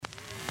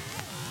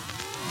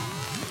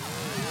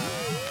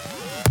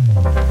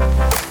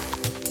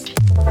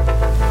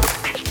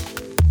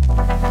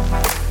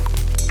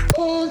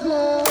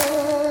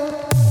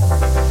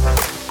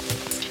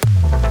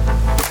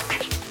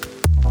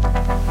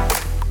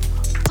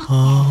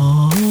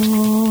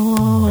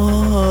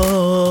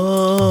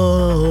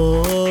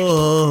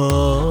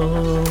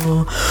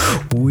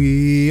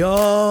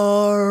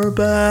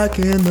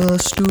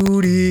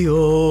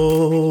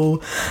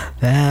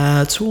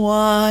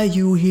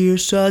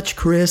such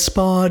crisp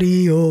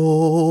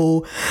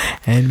audio,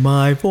 and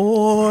my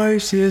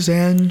voice is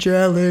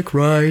angelic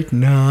right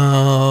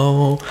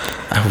now.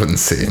 I wouldn't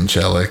say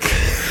angelic.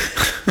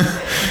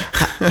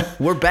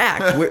 We're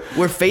back.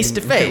 We're face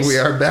to face. We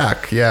are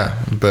back, yeah,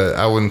 but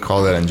I wouldn't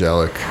call that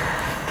angelic.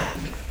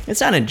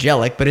 It's not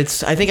angelic, but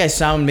it's. I think I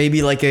sound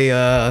maybe like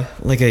a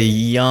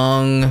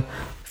young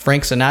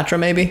Frank Sinatra,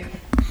 maybe.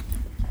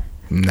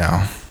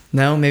 No,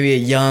 maybe a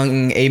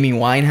young Amy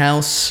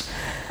Winehouse,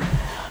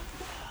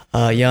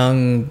 a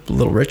young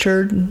Little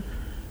Richard,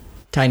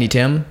 Tiny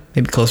Tim,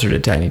 maybe closer to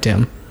Tiny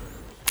Tim.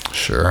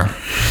 Sure.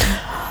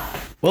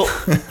 Well,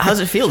 how does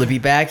it feel to be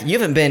back? You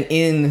haven't been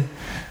in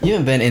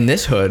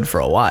this hood for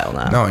a while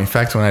now. No, in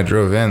fact, when I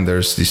drove in,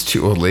 there's these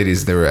two old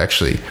ladies. They were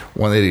actually,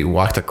 one lady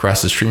walked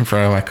across the street in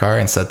front of my car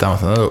and sat down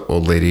with another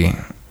old lady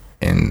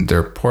in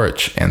their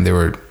porch, and they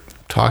were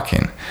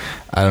talking.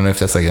 I don't know if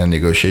that's like a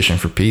negotiation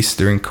for peace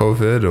during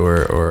COVID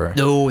or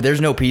No,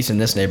 there's no peace in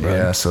this neighborhood.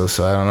 Yeah, so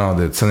I don't know.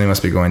 That something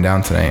must be going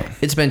down tonight.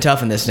 It's been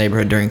tough in this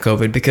neighborhood during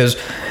COVID because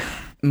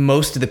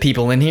most of the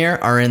people in here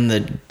are in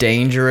the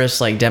dangerous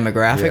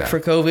demographic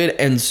for COVID,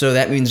 and so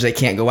that means they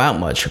can't go out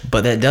much.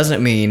 But that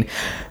doesn't mean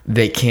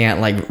they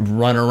can't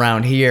run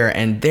around here.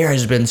 And there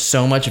has been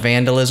so much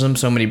vandalism,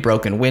 so many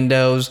broken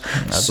windows,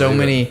 so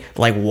many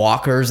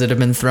walkers that have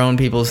been thrown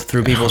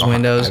through people's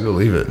windows. I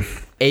believe it.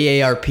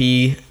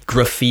 AARP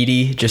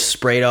graffiti just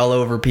sprayed all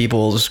over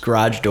people's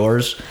garage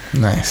doors.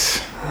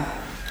 Nice.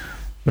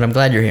 But I'm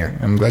glad you're here.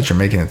 I'm glad you're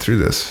making it through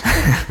these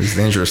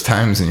dangerous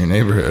times in your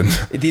neighborhood.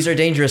 These are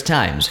dangerous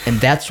times,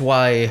 and that's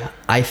why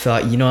I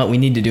thought, you know what, we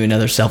need to do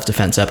another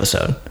self-defense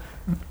episode.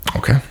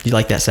 Okay. You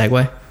like that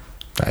segue?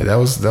 That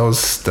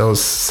was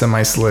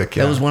semi-slick.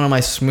 Yeah. That was one of my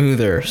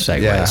smoother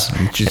segues.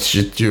 Yeah.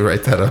 Did you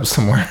write that up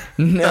somewhere?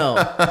 No.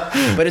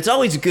 But it's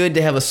always good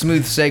to have a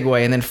smooth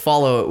segue and then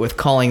follow it with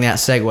calling that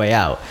segue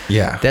out.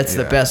 Yeah. That's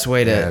the best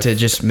way to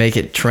just make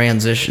it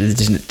transition,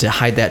 to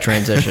hide that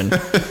transition.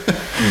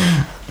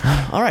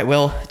 All right.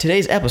 Well,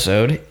 today's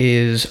episode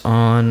is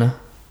on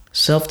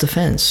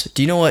self-defense.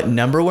 Do you know what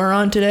number we're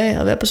on today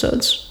of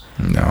episodes?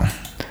 No.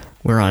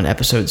 We're on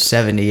episode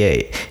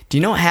 78. Do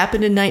you know what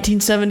happened in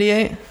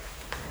 1978?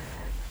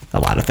 A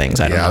lot of things.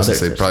 I don't know. Yeah, I was going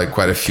to say probably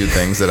quite a few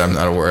things that I'm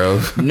not aware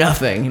of.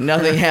 Nothing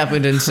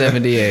happened in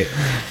 78.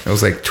 It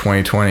was like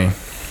 2020.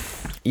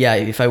 Yeah,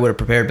 if I would have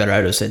prepared better, I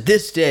would have said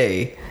this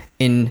day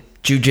in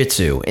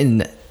jiu-jitsu in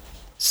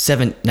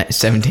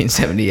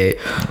 1778.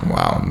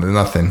 Wow,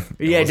 nothing.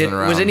 Yeah,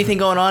 was anything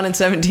going on in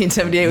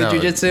 1778 with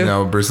jiu-jitsu?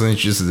 No, Brazilian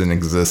jiu-jitsu didn't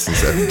exist in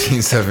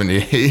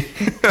 1778.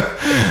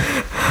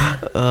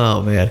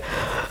 Oh, man.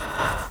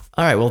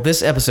 All right, well,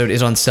 this episode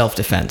is on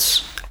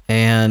self-defense.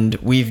 And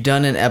we've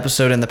done an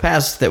episode in the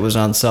past that was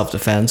on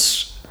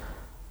self-defense,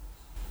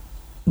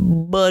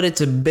 but it's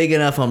a big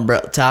enough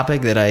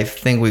topic that I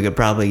think we could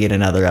probably get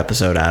another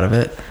episode out of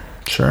it.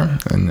 Sure.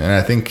 And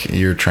I think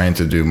you're trying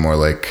to do more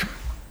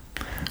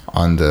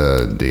on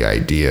the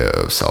idea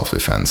of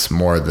self-defense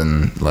more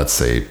than, let's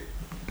say,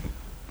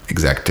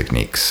 exact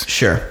techniques.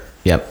 Sure.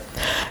 Yep.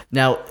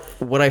 Now,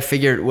 what I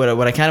figured, what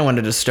I kind of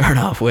wanted to start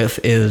off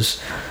with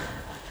is,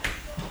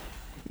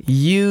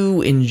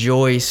 you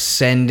enjoy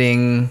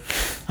sending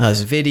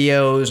us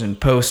videos and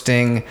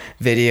posting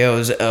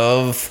videos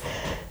of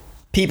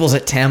people's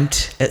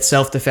attempt at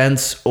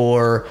self-defense,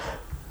 or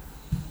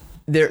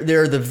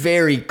they're the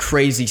very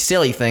crazy,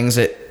 silly things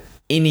that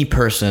any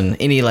person,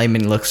 any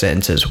layman looks at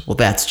and says, well,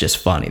 that's just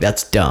funny.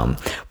 That's dumb.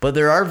 But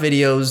there are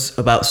videos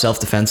about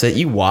self-defense that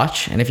you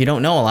watch, and if you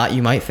don't know a lot,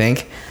 you might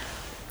think,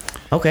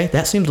 okay,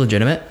 that seems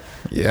legitimate.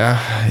 Yeah,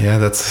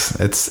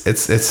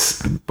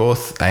 it's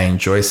both. I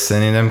enjoy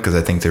sending them because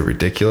I think they're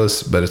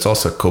ridiculous, but it's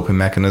also a coping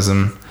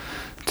mechanism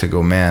to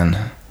go,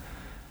 man,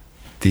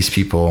 these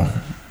people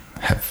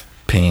have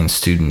paying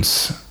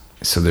students.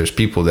 So there's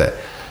people that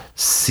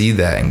see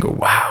that and go,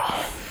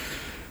 wow,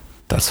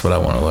 that's what I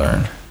want to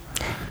learn.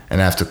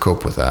 And I have to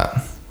cope with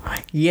that.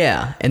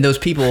 Yeah, and those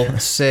people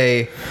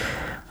say,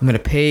 I'm going to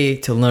pay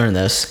to learn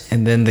this,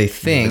 and then they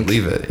think... They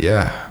believe it,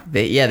 yeah.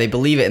 They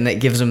believe it, and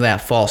that gives them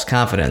that false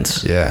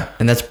confidence. Yeah.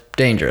 And that's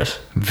dangerous.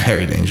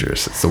 Very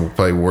dangerous. It's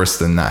probably worse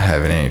than not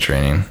having any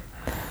training.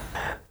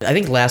 I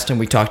think last time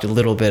we talked a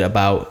little bit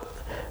about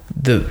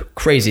the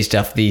crazy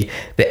stuff, the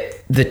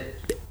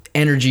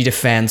energy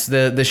defense,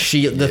 the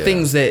shield, the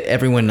things that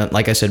everyone,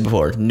 like I said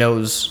before,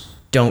 knows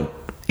don't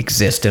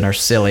exist and are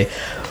silly.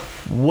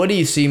 What do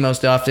you see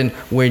most often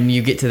when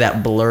you get to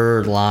that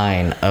blurred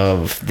line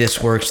of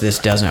this works, this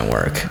doesn't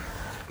work?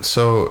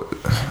 So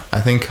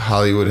I think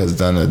Hollywood has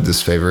done a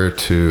disfavor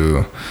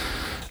to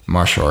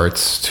martial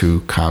arts, to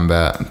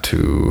combat,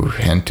 to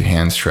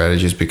hand-to-hand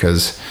strategies,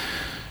 because,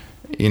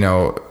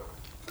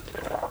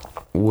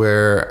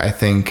 where I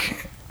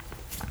think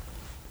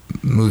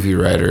movie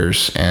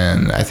writers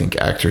and I think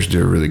actors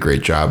do a really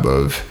great job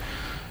of,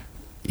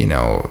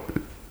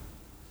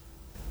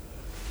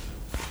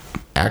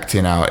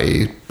 acting out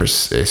a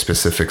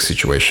specific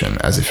situation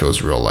as if it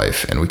was real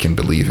life, and we can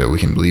believe it. We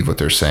can believe what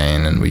they're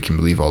saying, and we can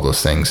believe all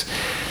those things.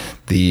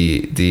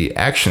 The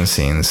action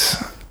scenes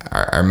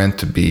are meant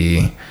to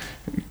be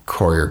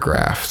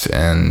choreographed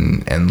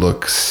and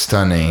look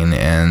stunning,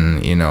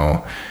 and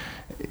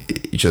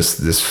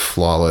just this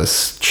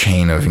flawless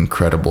chain of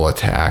incredible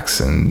attacks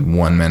and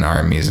one-man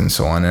armies and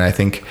so on. And I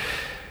think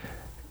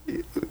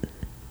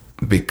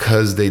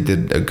because they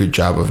did a good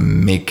job of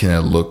making it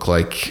look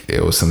like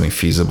it was something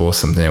feasible,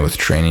 something that with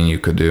training you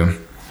could do,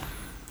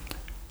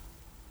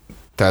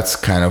 that's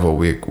kind of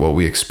what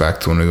we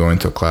expect when we go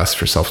into a class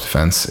for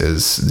self-defense,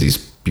 is these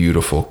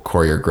beautiful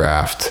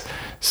choreographed,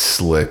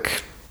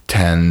 slick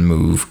 10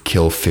 move,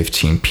 kill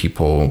 15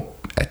 people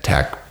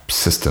attack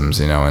systems,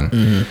 and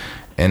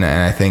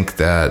I think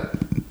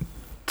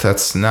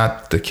that's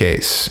not the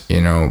case,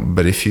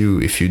 but if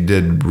you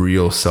did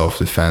real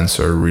self-defense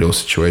or a real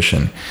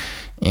situation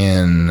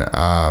in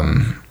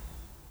a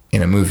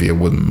movie, it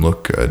wouldn't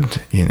look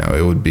good.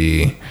 It would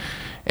be,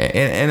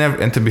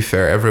 and to be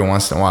fair, every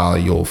once in a while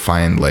you'll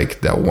find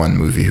like that one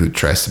movie who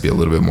tries to be a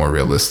little bit more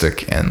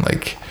realistic, and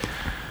like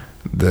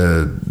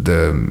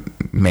the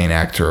main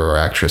actor or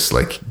actress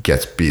like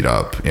gets beat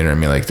up,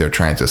 like they're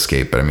trying to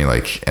escape, but I mean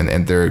like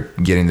and they're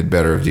getting the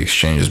better of the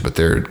exchanges, but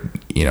they're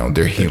human,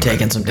 they're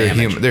taking some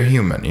damage. They're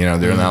human,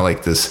 they're not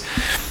like this,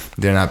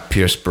 they're not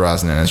Pierce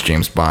Brosnan as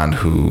James Bond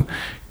who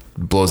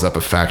blows up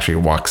a factory,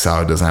 walks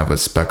out, doesn't have a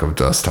speck of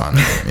dust on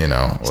him,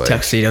 His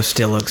tuxedo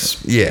still looks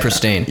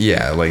pristine.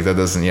 Yeah, like that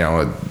doesn't,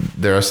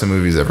 there are some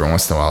movies every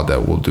once in a while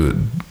that will do,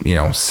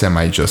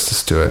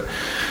 semi-justice to it.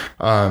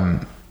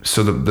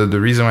 So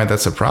the reason why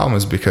that's a problem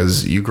is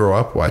because you grow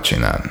up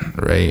watching that,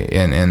 right?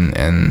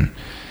 And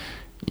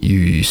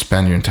you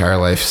spend your entire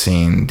life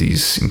seeing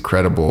these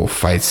incredible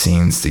fight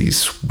scenes,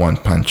 these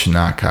one-punch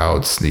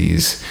knockouts,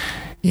 these,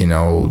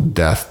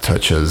 death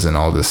touches and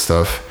all this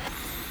stuff.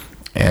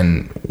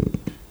 And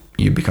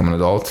you become an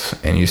adult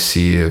and you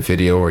see a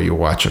video or you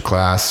watch a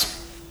class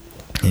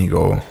and you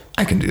go,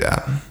 I can do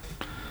that.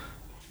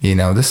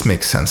 This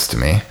makes sense to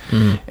me.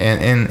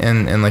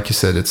 And like you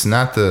said, it's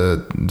not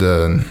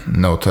the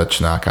no touch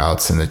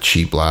knockouts and the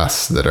cheap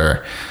blasts that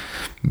are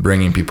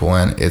bringing people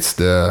in. It's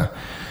the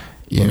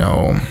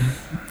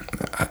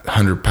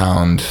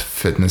 100-pound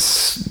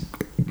fitness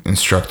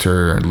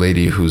instructor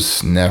lady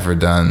who's never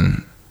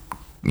done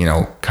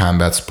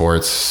combat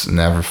sports,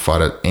 never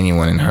fought at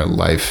anyone in her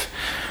life,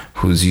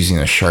 who's using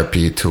a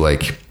Sharpie to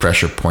like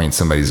pressure point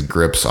somebody's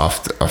grips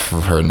off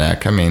of her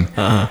neck. I mean,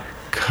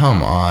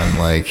 come on,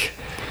 like,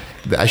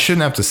 I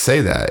shouldn't have to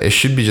say that. It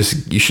should be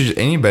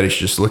anybody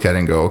should just look at it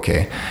and go,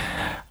 okay,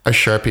 a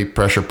Sharpie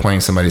pressure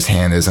pointing somebody's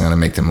hand isn't going to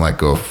make them let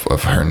go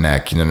of her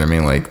neck. You know what I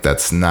mean? Like,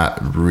 that's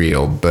not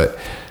real, but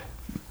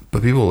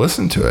people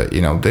listen to it,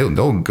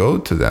 they'll go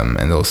to them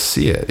and they'll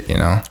see it,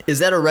 Is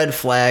that a red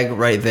flag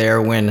right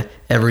there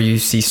whenever you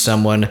see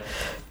someone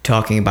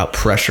talking about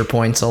pressure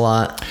points a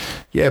lot?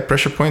 Yeah,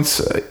 pressure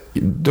points,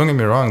 don't get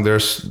me wrong,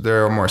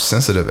 there are more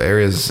sensitive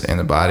areas in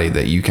the body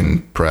that you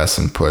can press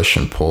and push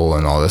and pull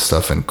and all this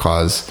stuff and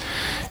cause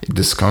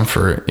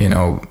discomfort,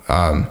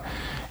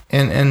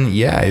 and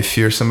yeah, if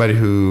you're somebody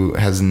who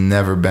has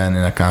never been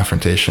in a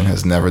confrontation,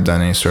 has never done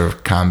any sort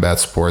of combat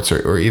sports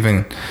or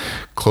even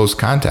close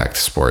contact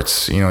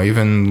sports,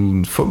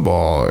 even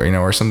football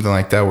or something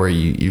like that, where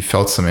you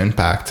felt some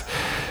impact,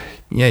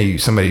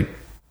 somebody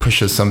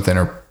pushes something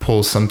or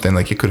pulls something,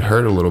 like it could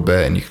hurt a little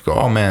bit and you could go,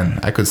 oh man,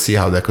 I could see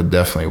how that could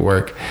definitely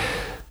work.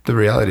 The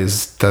reality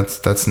is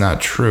that's not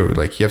true.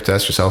 Like, you have to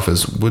ask yourself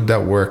would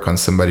that work on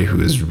somebody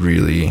who is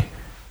really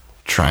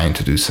trying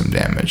to do some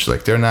damage?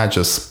 Like, they're not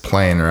just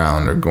playing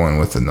around or going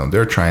with it. No,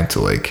 they're trying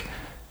to like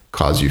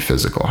cause you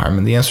physical harm.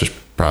 And the answer is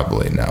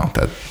probably no,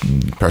 that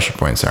pressure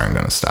points aren't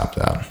going to stop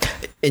that.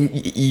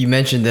 And you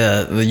mentioned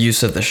the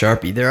use of the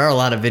Sharpie. There are a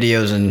lot of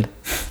videos and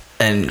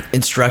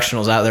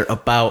instructionals out there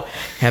about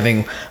having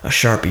a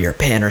Sharpie or a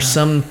pen or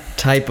some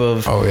type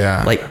of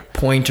like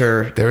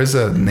pointer. There is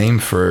a name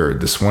for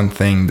this one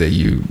thing that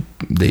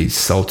they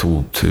sell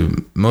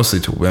to mostly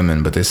to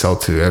women, but they sell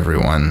to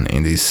everyone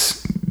in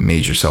these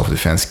major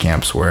self-defense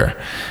camps, where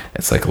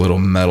it's like a little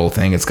metal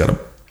thing. It's got a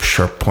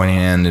sharp pointing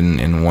end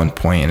in one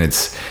point, and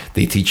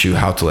they teach you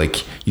how to,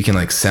 like, you can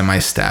like semi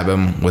stab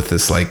them with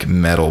this like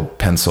metal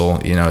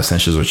pencil,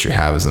 essentially what you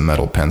have is a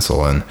metal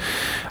pencil, and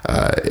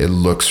it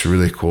looks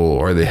really cool.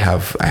 Or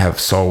I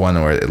saw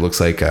one where it looks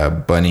like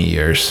bunny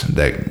ears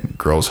that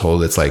girls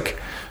hold. It's like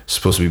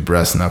supposed to be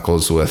brass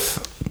knuckles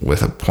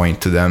with a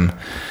point to them.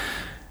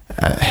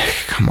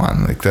 Come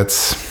on, like,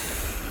 that's.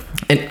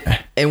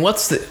 And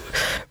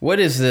what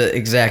is the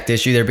exact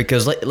issue there?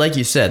 Because like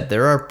you said,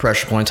 there are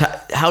pressure points.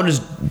 How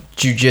does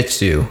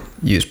jiu-jitsu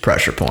use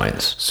pressure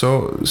points?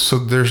 So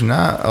there's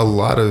not a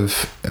lot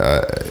of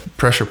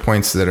pressure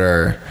points that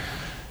are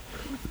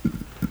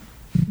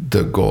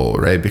the goal,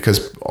 right?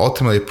 Because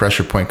ultimately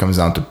pressure point comes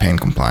down to pain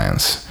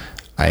compliance.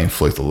 I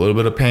inflict a little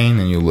bit of pain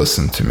and you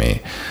listen to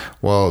me.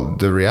 Well,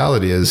 the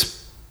reality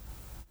is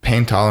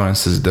pain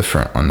tolerance is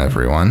different on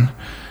everyone.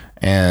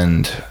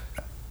 And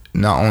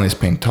not only is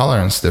pain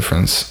tolerance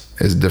different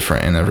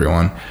in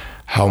everyone,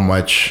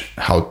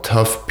 how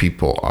tough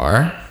people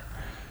are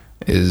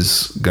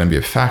is going to be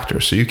a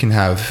factor. So you can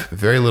have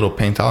very little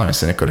pain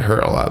tolerance and it could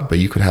hurt a lot, but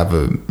you could have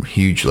a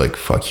huge like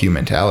fuck you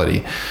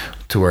mentality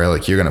to where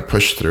like you're going to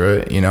push through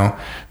it, you know,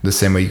 the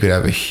same way you could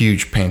have a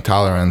huge pain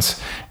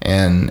tolerance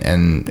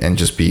and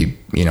just be,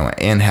 you know,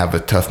 and have a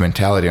tough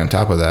mentality on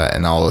top of that.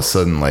 And all of a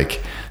sudden,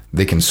 like,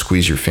 they can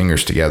squeeze your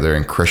fingers together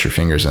and crush your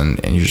fingers and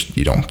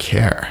you don't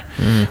care.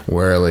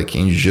 Where like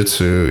in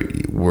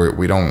jiu-jitsu,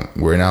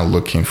 we're not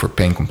looking for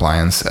pain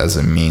compliance as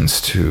a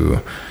means to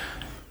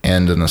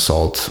end an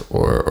assault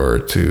or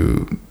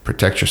to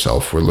protect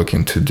yourself. We're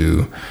looking to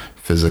do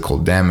physical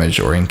damage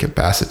or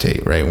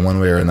incapacitate, right? One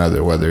way or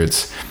another, whether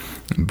it's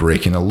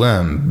breaking a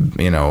limb,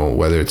 you know,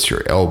 whether it's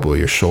your elbow,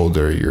 your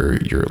shoulder,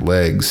 your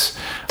legs.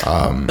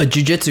 A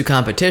jiu-jitsu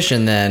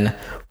competition then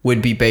would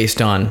be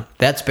based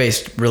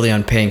really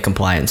on pain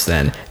compliance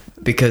then,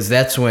 because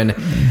that's when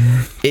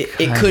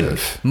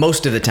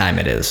most of the time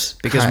it is,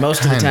 because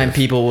most of the time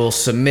people will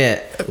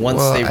submit once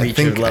they reach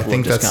a level of discomfort. I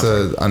think that's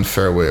an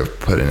unfair way of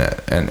putting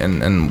it,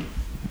 and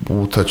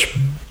we'll touch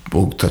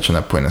on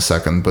that point in a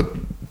second, but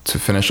to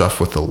finish off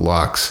with the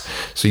locks,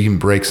 so you can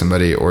break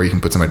somebody or you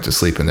can put somebody to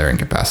sleep and they're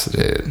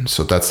incapacitated.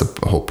 So that's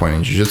the whole point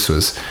in jiu-jitsu,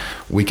 is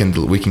we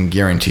can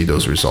guarantee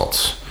those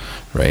results.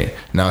 Right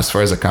now, as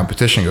far as the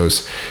competition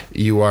goes,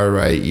 you are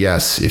right.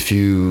 Yes, if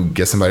you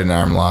get somebody in an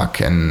arm lock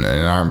and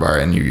an arm bar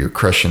and you're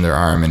crushing their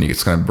arm and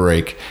it's going to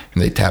break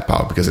and they tap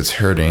out because it's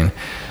hurting,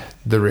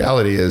 the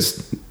reality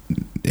is,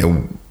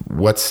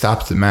 what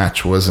stopped the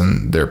match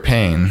wasn't their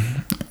pain.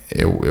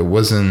 It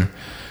wasn't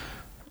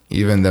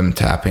even them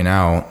tapping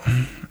out.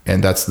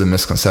 And that's the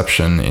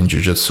misconception in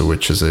jiu-jitsu,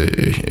 which is a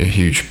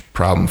huge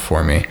problem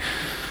for me.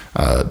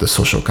 The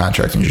social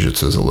contract in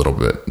jiu-jitsu is a little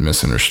bit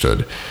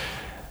misunderstood.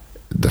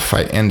 The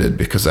fight ended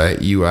because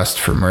you asked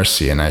for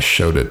mercy and I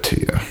showed it to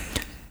you.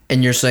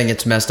 And you're saying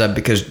it's messed up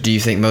because do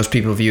you think most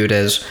people view it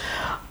as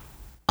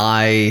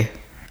I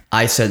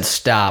said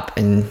stop,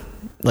 and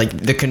like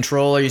the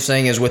control, are you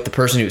saying, is with the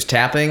person who's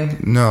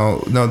tapping? No,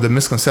 the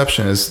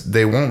misconception is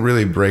they won't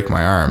really break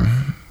my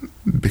arm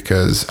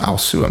because I'll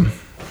sue them.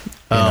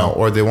 You know,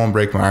 or they won't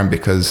break my arm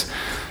because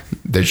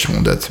they just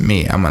won't do that to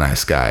me. I'm a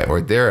nice guy,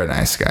 or they're a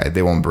nice guy.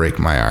 They won't break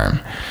my arm.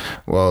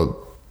 Well,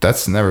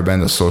 that's never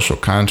been the social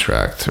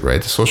contract,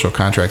 right? The social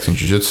contract in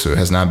jiu-jitsu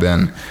has not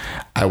been,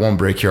 I won't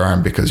break your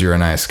arm because you're a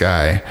nice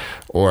guy,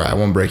 or I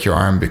won't break your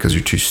arm because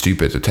you're too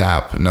stupid to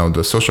tap. No,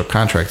 the social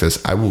contract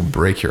is, I will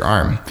break your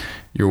arm.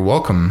 You're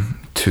welcome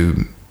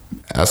to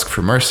ask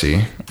for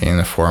mercy in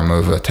the form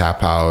of a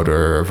tap out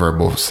or a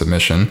verbal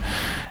submission.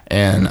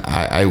 And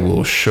I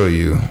will show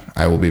you,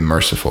 I will be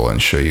merciful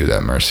and show you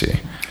that mercy.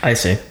 I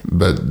see.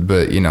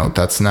 But you know,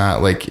 that's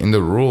not like in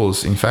the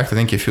rules. In fact, I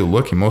think if you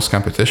look in most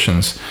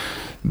competitions,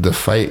 the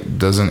fight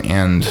doesn't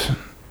end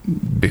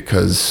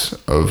because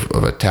of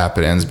a tap.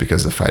 It ends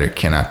because the fighter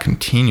cannot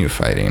continue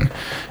fighting.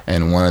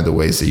 And one of the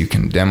ways that you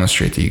can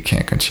demonstrate that you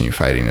can't continue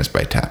fighting is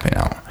by tapping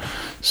out.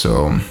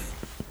 So,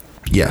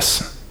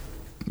 yes,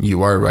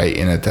 you are right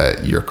in it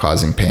that you're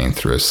causing pain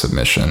through a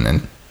submission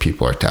and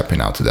people are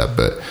tapping out to that.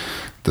 But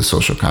the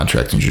social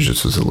contract in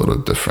jiu-jitsu is a little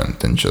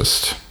different than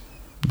just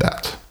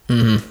that.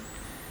 Mm-hmm.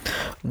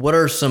 What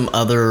are some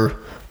other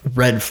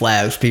red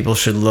flags people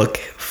should look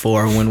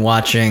for when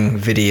watching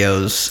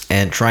videos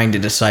and trying to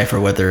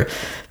decipher whether,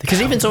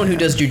 because even someone who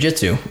does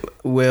jiu-jitsu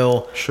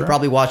will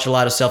probably watch a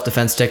lot of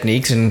self-defense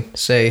techniques and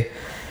say,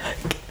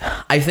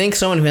 I think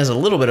someone who has a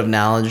little bit of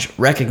knowledge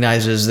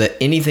recognizes that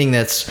anything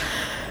that's,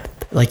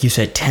 like you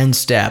said, 10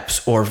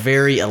 steps or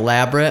very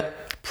elaborate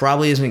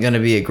probably isn't going to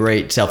be a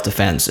great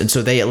self-defense. And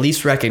so they at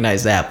least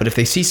recognize that. But if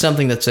they see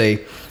something that's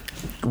a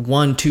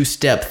 1-2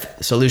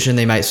 step solution,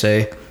 they might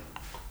say,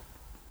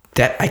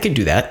 that I could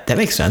do that. That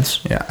makes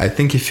sense. Yeah, I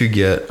think if you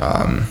get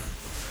a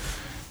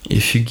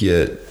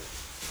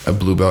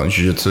blue belt in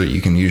jiu-jitsu,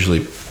 you can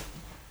usually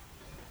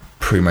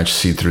pretty much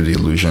see through the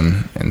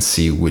illusion and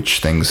see which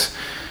things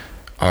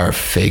are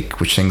fake,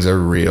 which things are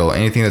real.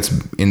 Anything that's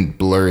in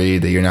blurry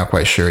that you're not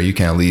quite sure, you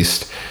can at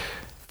least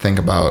think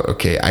about,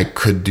 okay, I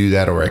could do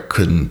that or I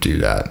couldn't do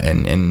that.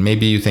 And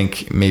maybe you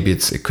think maybe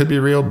it could be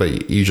real,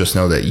 but you just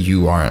know that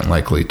you aren't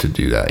likely to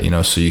do that, you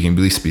know, so you can at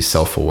least be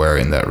self-aware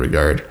in that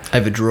regard. I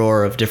have a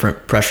drawer of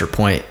different pressure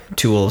point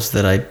tools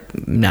that I'm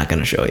not going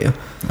to show you.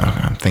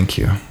 Okay, thank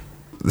you.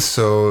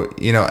 So,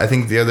 you know, I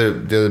think the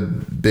other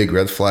big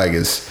red flag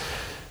is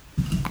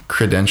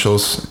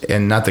credentials,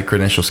 and not that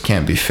credentials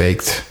can't be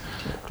faked,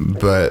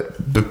 but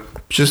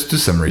just do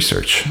some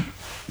research.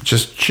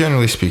 Just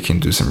generally speaking,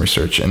 do some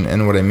research.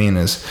 And what I mean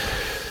is,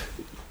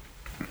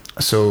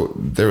 so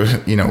there was,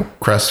 you know,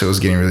 CrossFit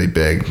was getting really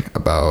big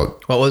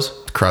about... What was?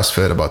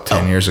 CrossFit about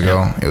 10 years ago.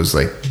 Yeah. It was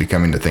like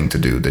becoming the thing to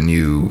do, the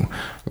new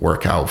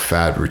workout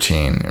fad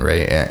routine,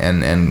 right?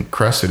 And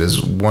CrossFit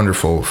is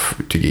wonderful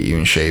to get you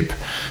in shape,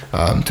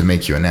 to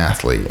make you an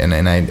athlete.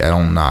 And I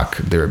don't knock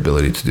their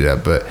ability to do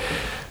that, but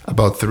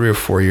about 3 or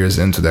 4 years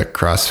into that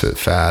CrossFit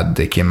fad,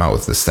 they came out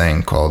with this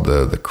thing called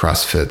the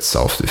CrossFit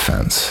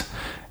self-defense.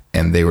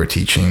 And they were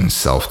teaching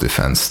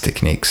self-defense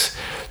techniques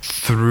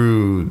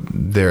through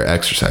their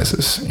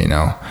exercises, you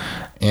know?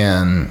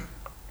 And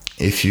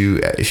if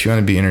you want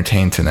to be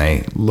entertained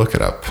tonight, look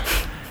it up.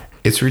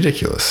 It's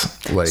ridiculous.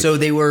 Like, so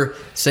they were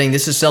saying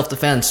this is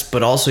self-defense,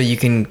 but also you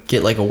can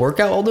get like a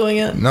workout while doing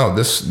it? no,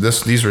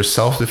 these were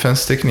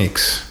self-defense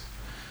techniques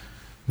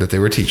that they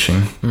were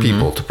teaching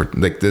people to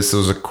like. This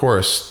was a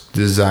course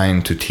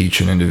designed to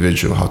teach an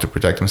individual how to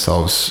protect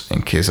themselves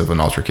in case of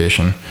an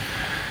altercation.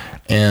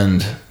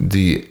 And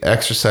the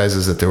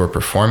exercises that they were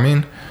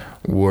performing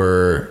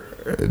were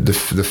the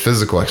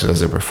physical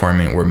exercises they were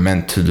performing were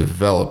meant to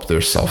develop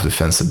their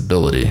self-defense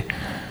ability.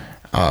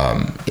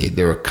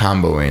 They were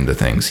comboing the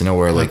things,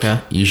 where like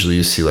usually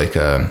you see like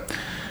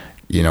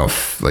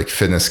like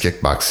fitness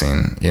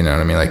kickboxing, you know what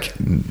I mean? Like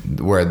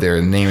where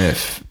they're naming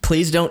it.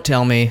 Please don't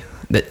tell me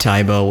that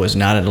Taibo was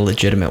not a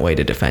legitimate way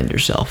to defend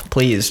yourself.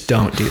 Please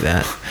don't do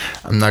that.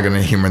 I'm not going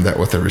to humor that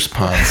with a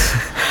response.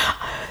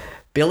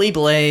 Billy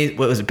Blaze,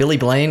 what was it? Billy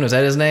Blaine? Was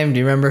that his name? Do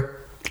you remember?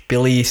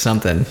 Billy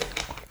something.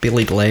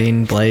 Billy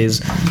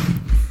Blaze.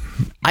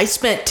 I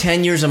spent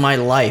 10 years of my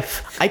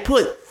life. I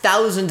put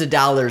thousands of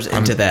dollars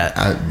into that.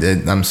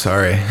 I'm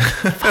sorry.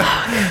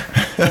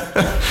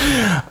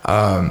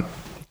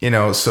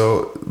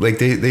 So like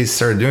they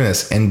started doing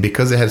this, and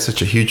because they had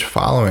such a huge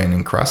following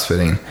in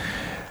CrossFitting,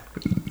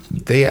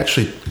 they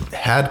actually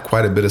had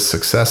quite a bit of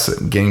success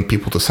at getting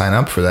people to sign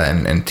up for that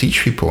and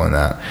teach people in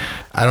that.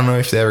 I don't know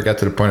if they ever got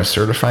to the point of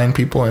certifying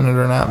people in it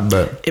or not,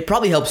 but it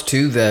probably helps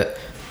too that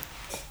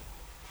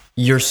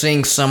you're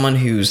seeing someone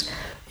who's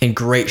in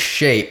great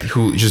shape,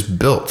 who just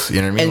built,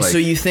 you know what I mean? And so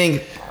you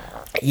think,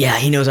 yeah,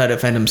 he knows how to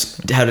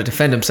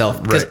defend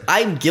himself. Because Right.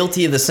 I'm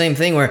guilty of the same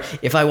thing where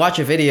if I watch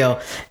a video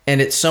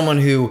and it's someone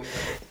who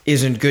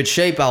is in good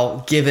shape,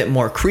 I'll give it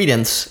more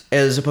credence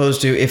as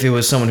opposed to if it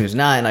was someone who's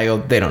not and I go,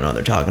 they don't know what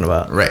they're talking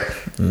about. Right.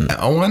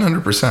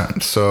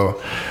 100%. So,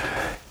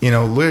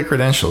 look at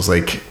credentials.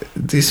 Like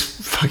these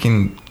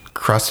fucking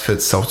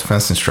CrossFit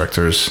self-defense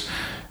instructors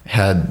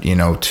had,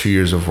 2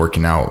 years of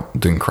working out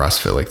doing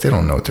CrossFit. Like they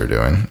don't know what they're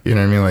doing. You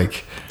know what I mean?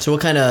 Like, so what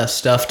kind of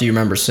stuff do you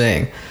remember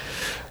seeing?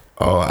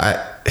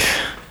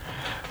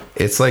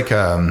 It's like,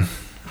 my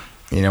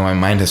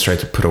mind has tried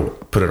to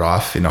put it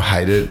off,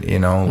 hide it,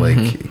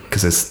 like,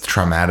 because it's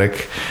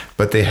traumatic,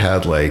 but they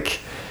had like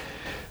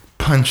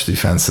punch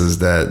defenses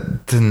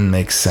that didn't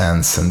make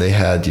sense. And they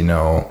had,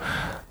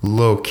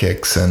 low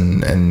kicks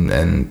and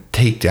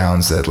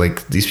takedowns that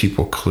like these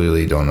people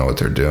clearly don't know what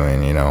they're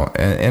doing,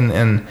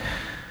 and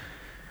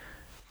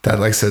that,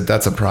 like I said,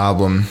 that's a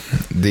problem.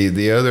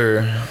 The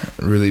other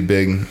really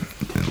big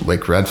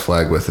like red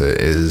flag with it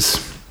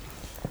is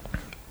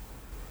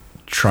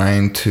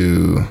trying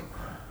to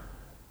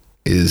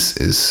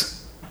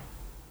is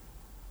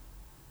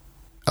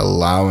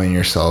allowing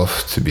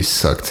yourself to be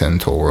sucked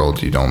into a world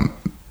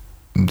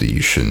that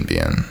you shouldn't be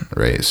in,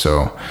 right?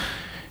 So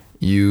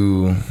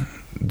you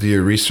do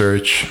your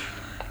research.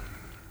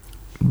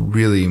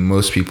 Really,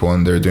 most people,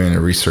 when they're doing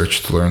a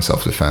research to learn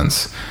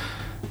self-defense,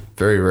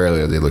 very rarely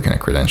are they looking at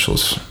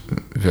credentials.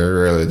 Very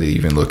rarely are they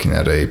even looking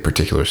at a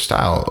particular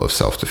style of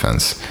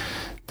self-defense.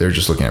 They're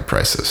just looking at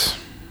prices,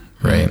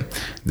 right?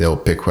 Mm-hmm. They'll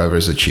pick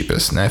whoever's the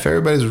cheapest. Now, if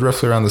everybody's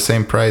roughly around the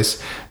same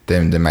price,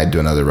 then they might do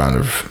another round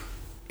of,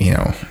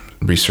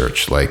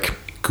 research like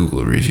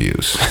Google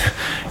reviews.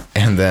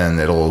 And then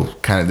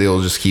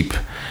they'll just keep,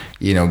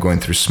 going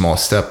through small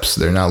steps.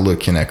 They're not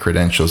looking at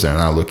credentials. They're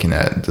not looking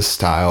at the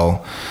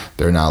style.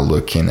 They're not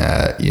looking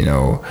at,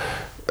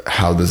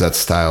 how does that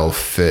style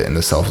fit in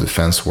the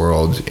self-defense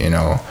world,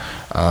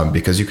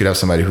 because you could have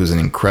somebody who's an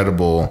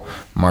incredible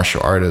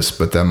martial artist,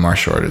 but that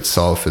martial art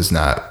itself is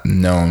not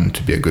known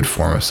to be a good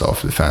form of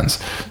self-defense.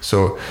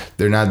 So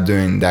they're not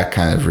doing that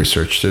kind of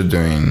research. They're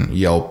doing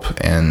Yelp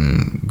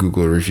and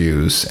Google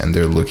reviews, and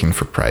they're looking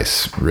for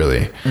price,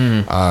 really.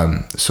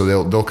 So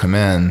they'll come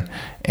in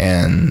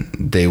and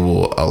they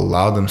will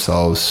allow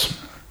themselves,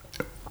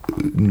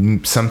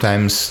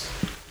 sometimes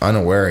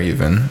unaware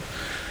even,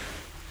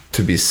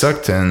 to be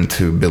sucked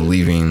into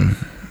believing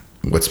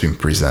what's being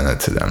presented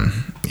to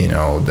them.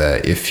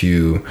 That if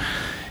you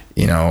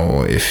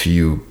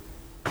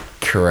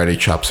karate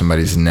chop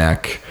somebody's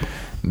neck,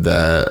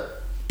 that,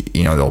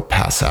 they'll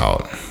pass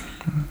out.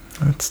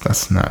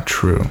 That's not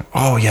true.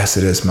 Oh, yes,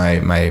 it is. My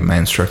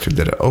instructor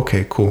did it.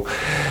 Okay, cool.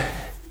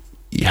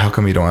 How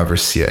come you don't ever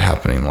see it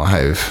happening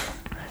live?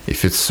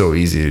 If it's so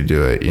easy to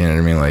do it, you know what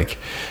I mean? Like,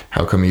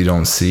 how come you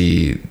don't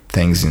see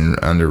things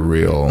under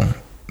real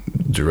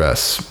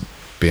duress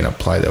being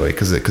applied that way?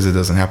 Because it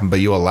doesn't happen, but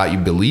you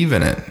believe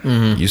in it.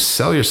 You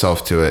sell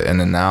yourself to it, and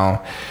then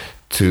now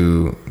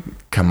to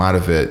come out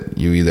of it,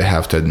 you either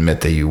have to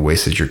admit that you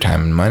wasted your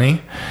time and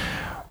money,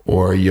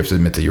 or you have to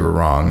admit that you were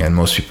wrong, and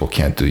most people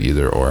can't do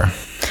either or.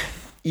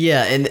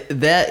 Yeah, and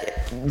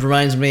that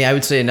reminds me, I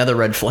would say another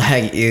red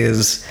flag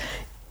is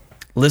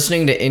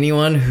listening to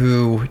anyone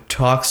who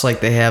talks like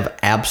they have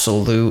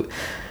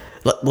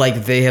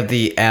they have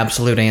the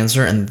absolute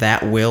answer, and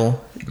that will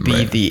be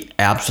Right. the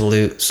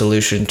absolute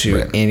solution to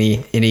Right.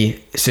 any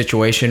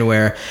situation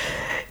where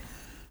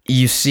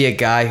you see a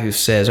guy who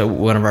says,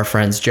 one of our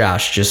friends,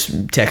 Josh,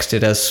 just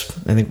texted us,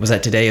 I think, was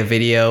that today, a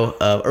video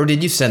of, or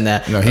did you send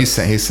that? No, he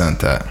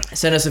sent that.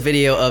 Sent us a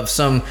video of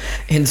some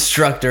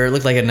instructor, it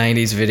looked like a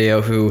 90s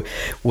video, who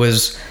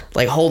was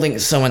like holding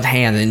someone's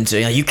hand and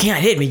saying, you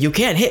can't hit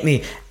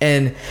me.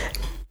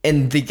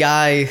 And the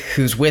guy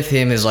who's with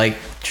him is like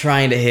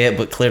trying to hit,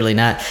 but clearly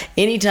not.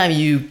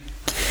 Anytime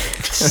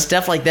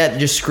stuff like that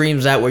just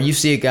screams out where you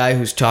see a guy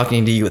who's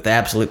talking to you with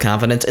absolute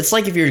confidence. It's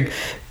like if you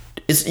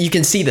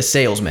can see the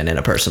salesman in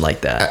a person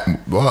like that.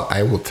 Well,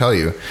 I will tell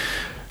you,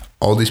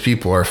 all these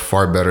people are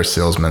far better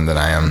salesmen than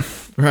I am.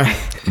 Right.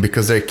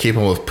 Because they're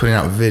capable of putting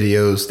out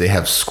videos. They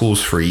have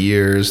schools for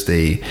years.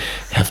 They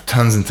have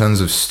tons and tons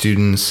of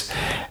students,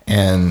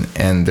 and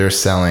they're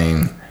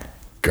selling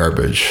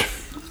garbage.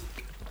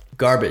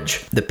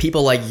 The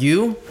people like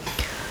you,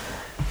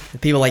 the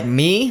people like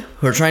me,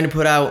 who are trying to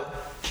put out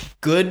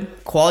good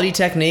quality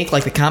technique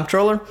like the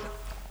comptroller,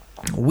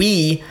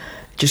 we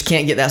just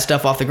can't get that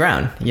stuff off the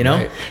ground, you know?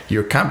 Right.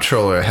 Your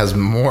comptroller has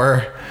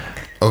more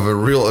of a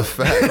real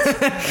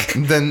effect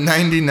than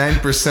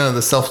 99% of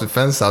the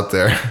self-defense out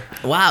there.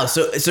 Wow.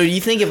 So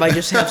you think if I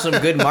just have some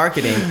good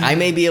marketing, I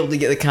may be able to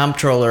get the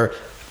comptroller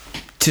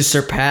to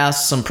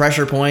surpass some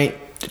pressure point,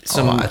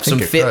 some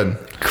CrossFit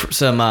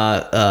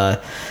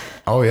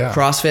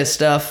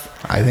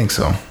stuff? I think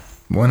so.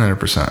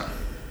 100%.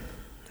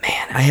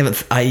 Man,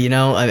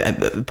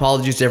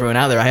 apologies to everyone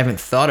out there. I haven't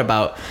thought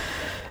about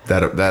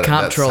that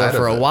comptroller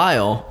for a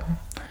while,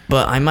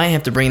 but I might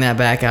have to bring that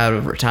back out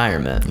of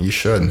retirement. You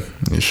should.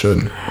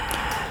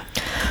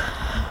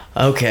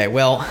 Okay,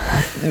 well,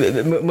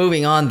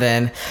 moving on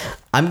then.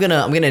 I'm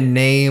gonna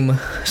name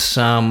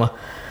some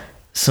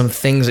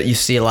things that you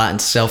see a lot in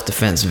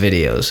self-defense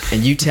videos,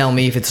 and you tell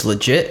me if it's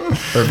legit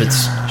or if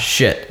it's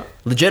shit.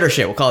 Legit or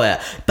shit? We'll call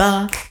that.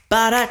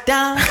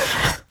 Ba-da-da.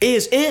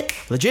 Is it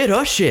legit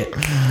or shit?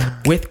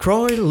 With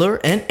Croyler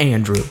and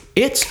Andrew.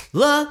 It's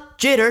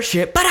legit or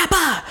shit.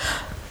 Ba-da-ba.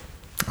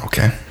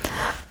 Okay.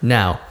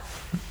 Now,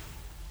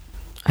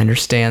 I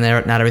understand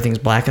that not everything's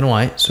black and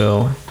white,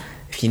 so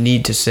if you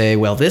need to say,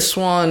 well, this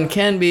one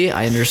can be,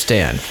 I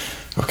understand.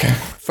 Okay.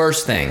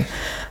 First thing,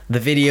 the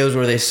videos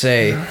where they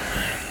say,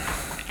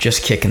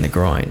 just kicking the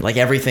groin, like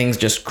everything's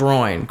just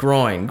groin.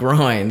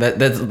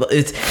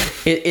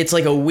 It's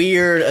like a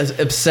weird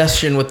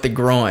obsession with the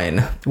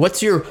groin.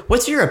 What's your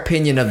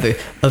opinion of the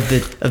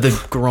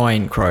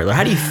groin, Croyler?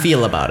 How do you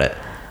feel about it?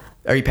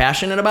 Are you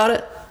passionate about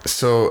it?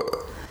 So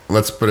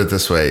let's put it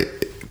this way: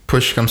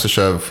 push comes to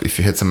shove, if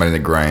you hit somebody in the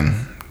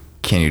groin,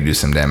 can you do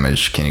some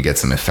damage? Can you get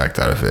some effect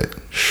out of it?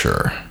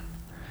 Sure.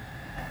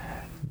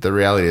 The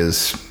reality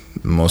is,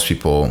 most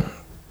people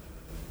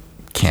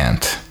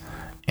can't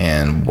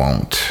and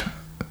won't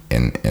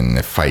in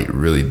the fight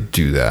really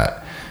do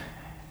that.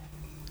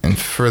 And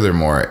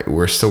furthermore,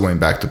 we're still going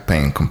back to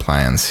playing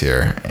compliance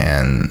here,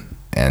 and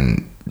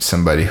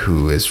somebody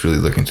who is really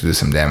looking to do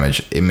some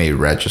damage, it may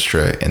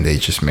register and they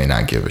just may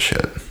not give a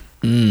shit.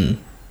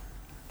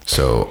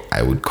 So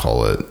I would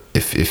call it,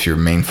 if your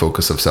main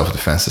focus of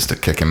self-defense is to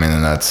kick him in the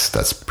nuts,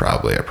 that's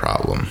probably a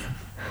problem.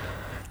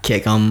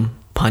 Kick him,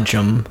 punch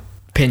him,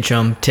 pinch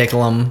them,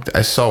 tickle them.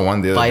 I saw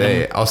one the other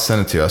day. I'll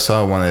send it to you. I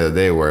saw one the other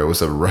day where it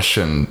was a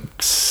Russian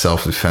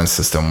self-defense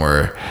system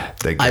where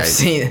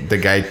the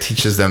guy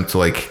teaches them to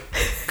like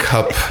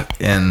cup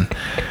and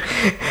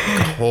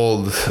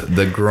hold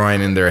the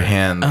groin in their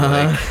hand,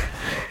 like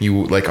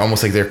you like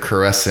almost like they're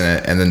caressing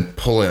it and then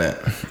pulling it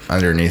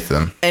underneath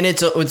them. And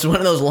it's one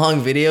of those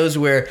long videos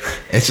where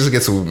it just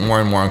gets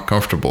more and more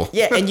uncomfortable.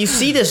 Yeah, and you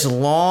see this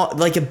long,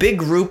 like a big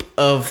group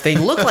of, they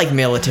look like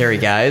military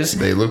guys.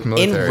 They look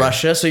military. In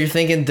Russia, so you're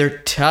thinking they're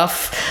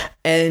tough.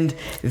 And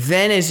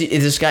then as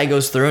this guy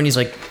goes through and he's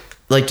like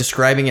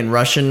describing in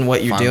Russian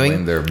what you're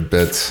doing, their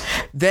bits.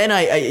 Then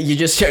you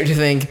just start to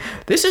think,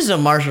 this is a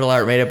martial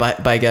art made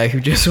by a guy who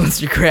just wants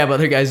to grab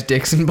other guys'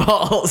 dicks and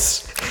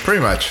balls.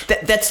 Pretty much.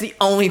 That's the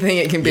only thing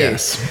it can be.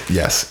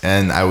 Yes,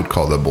 and I would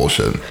call that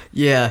bullshit.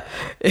 Yeah.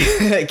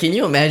 Can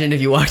you imagine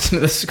if you walked into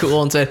the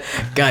school and said,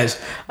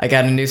 guys, I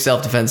got a new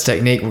self-defense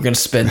technique. We're going to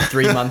spend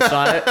 3 months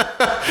on it.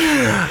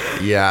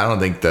 Yeah, I don't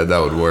think that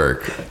would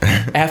work.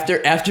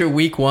 After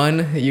week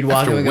one, you'd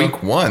walk in and go,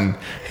 week one?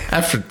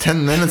 After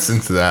 10 minutes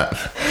into that.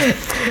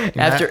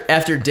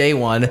 After day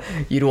one,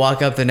 you'd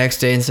walk up the next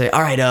day and say,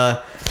 all right,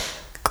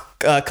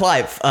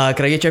 Clive,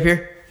 can I get you up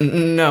here?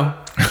 No.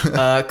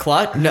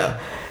 Claude? No.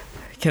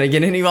 Can I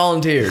get any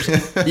volunteers?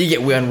 You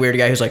get one weird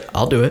guy who's like,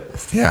 I'll do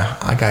it. Yeah,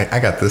 I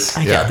got this.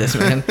 I got this,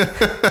 man.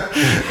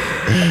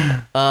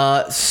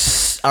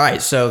 All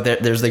right, so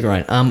there's the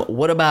groin.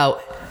 What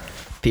about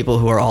people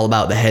who are all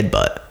about the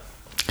headbutt?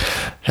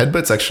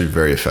 Headbutt's actually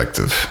very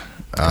effective.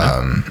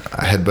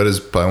 A headbutt is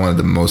probably one of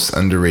the most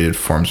underrated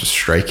forms of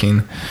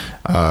striking.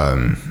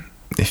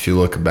 If you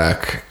look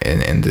back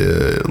in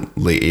the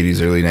late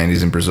 80s, early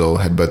 90s in Brazil,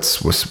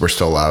 headbutts were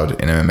still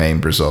allowed in MMA in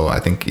Brazil. I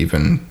think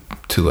even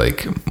to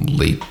like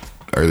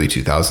early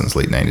 2000s,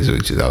 late 90s, early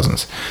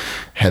 2000s.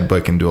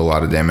 Headbutt can do a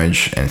lot of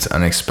damage and it's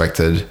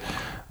unexpected.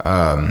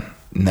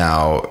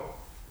 Now,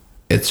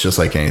 it's just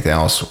like anything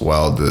else.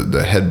 While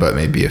the headbutt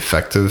may be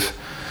effective,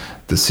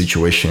 the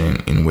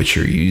situation in which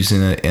you're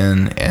using it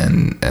in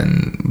and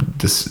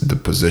the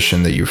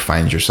position that you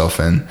find yourself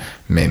in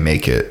may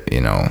make it,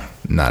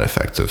 not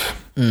effective.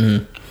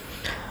 Mm-hmm.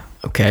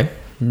 Okay.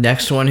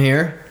 Next one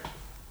here.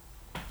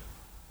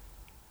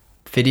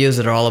 Videos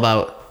that are all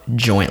about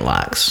joint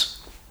locks.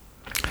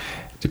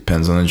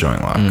 Depends on the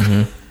joint lock.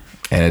 Mm-hmm.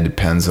 And it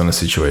depends on the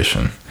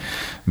situation.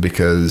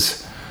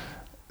 Because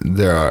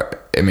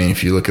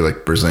if you look at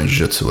like Brazilian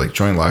Jiu-Jitsu, like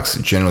joint locks,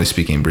 generally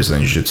speaking,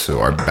 Brazilian Jiu-Jitsu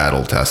are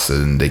battle tested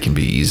and they can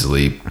be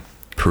easily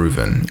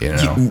proven,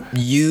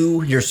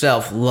 You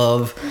yourself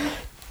love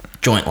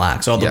joint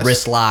locks, all the Yes.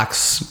 wrist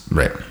locks.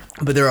 Right.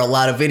 But there are a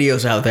lot of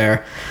videos out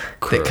there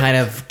that kind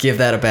of give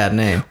that a bad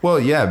name. Well,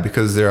 yeah,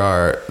 because there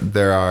are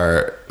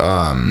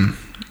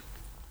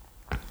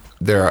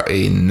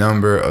a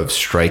number of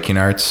striking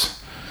arts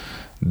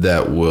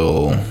that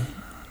will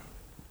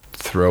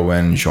throw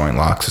in joint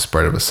locks as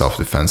part of a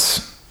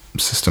self-defense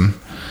system,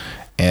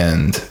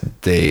 and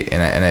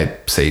I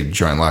say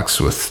joint locks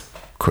with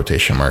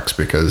quotation marks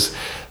because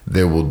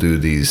they will do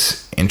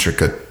these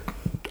intricate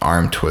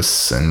arm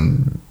twists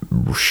and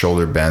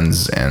shoulder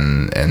bends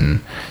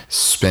and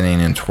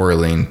spinning and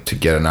twirling to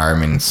get an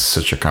arm in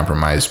such a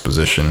compromised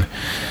position,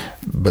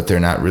 but they're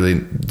not really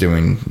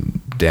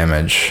doing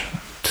damage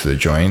to the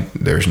joint.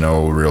 There's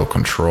no real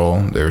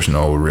control. There's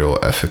no real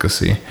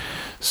efficacy.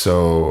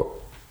 So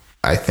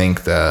I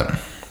think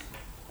that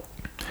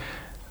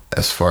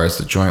as far as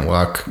the joint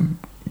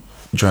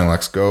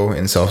locks go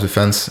in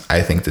self-defense,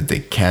 I think that they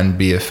can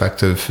be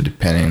effective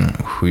depending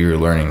who you're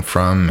learning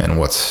from and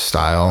what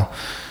style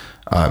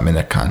in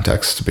that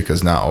context,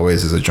 because not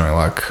always is a joint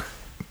lock,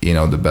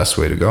 the best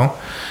way to go.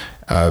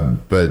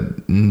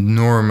 But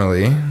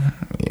normally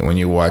when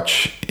you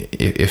watch,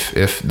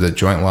 if the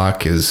joint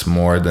lock is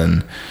more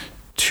than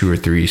 2 or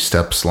 3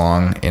 steps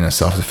long in a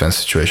self-defense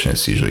situation,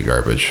 it's usually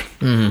garbage.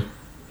 Mm-hmm.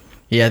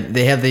 Yeah,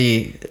 they have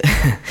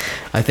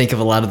I think of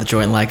a lot of the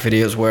joint lock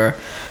videos where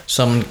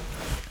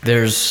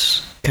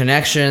there's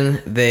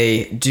connection,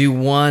 they do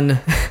one,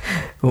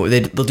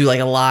 they'll do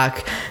like a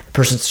lock, the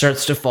person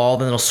starts to fall,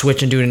 then they'll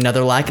switch and do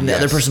another lock, and the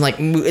other person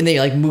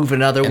move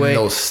another way. And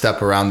they'll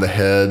step around the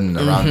head and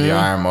around the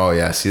arm. Oh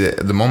yeah, see,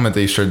 the moment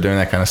that you start doing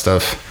that kind of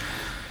stuff,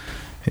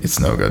 it's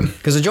no good.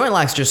 Because the joint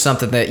lock's just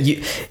something that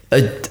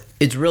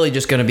it's really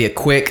just going to be a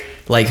quick,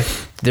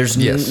 there's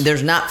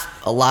not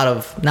a lot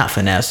of, not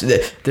finesse,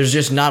 there's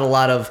just not a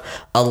lot of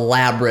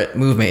elaborate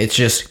movement. It's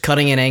just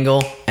cutting an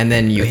angle and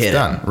then you hit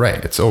done. it.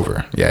 Right, it's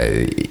over. Yeah,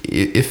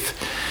 if,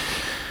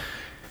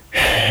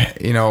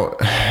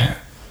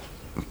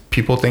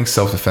 people think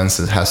self-defense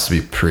has to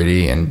be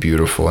pretty and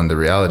beautiful, and the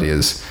reality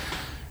is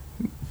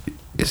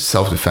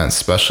self-defense,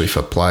 especially if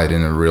applied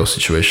in a real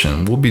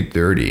situation, will be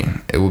dirty.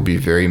 It will be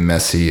very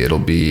messy. It'll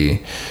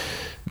be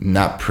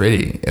not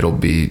pretty. It'll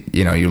be,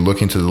 you're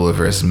looking to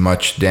deliver as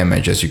much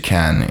damage as you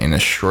can in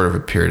as short of a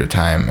period of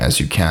time as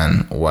you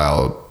can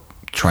while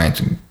trying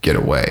to get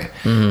away.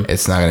 Mm-hmm.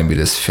 It's not going to be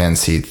this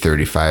fancy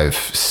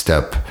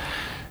 35-step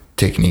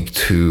technique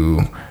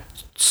to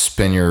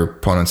spin your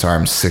opponent's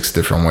arm 6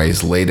 different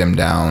ways, lay them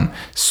down,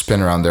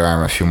 spin around their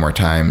arm a few more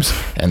times,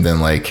 and then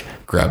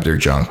grab their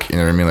junk. You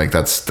know what I mean?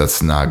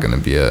 That's not going to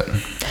be it.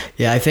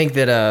 Yeah, I think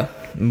that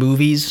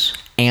movies,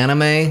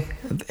 anime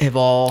have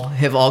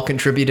all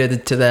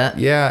contributed to that.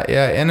 Yeah,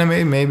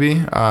 anime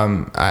maybe.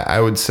 I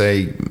would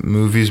say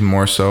movies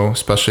more so,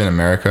 especially in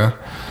America,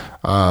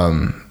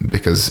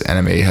 because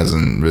anime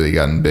hasn't really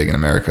gotten big in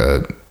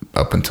America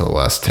up until the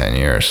last 10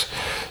 years.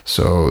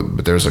 So,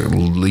 but there's a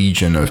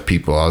legion of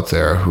people out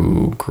there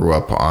who grew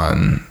up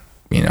on,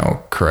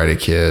 Karate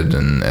Kid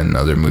and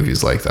other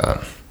movies like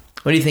that.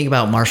 What do you think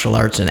about martial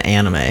arts and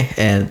anime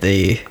and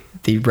the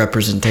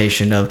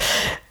representation of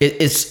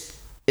it?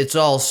 It's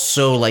all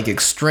so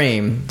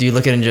extreme. Do you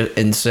look at it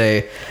and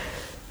say,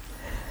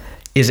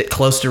 is it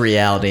close to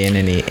reality in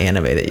any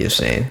anime that you've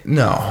seen?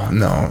 No,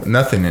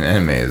 nothing in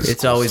anime is.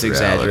 It's always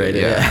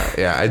exaggerated.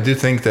 Yeah. I do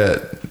think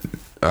that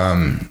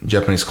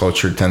Japanese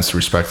culture tends to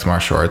respect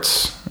martial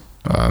arts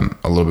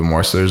a little bit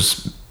more. So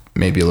there's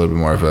maybe a little bit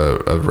more of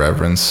a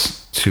reverence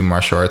to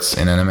martial arts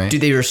in anime. Do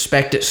they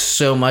respect it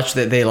so much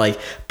that they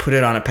put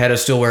it on a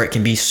pedestal where it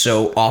can be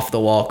so off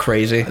the wall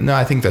crazy? No,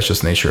 I think that's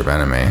just nature of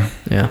anime.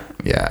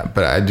 Yeah,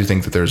 but I do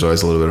think that there's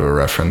always a little bit of a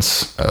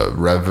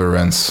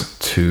reverence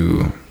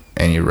to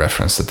any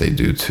reference that they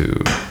do to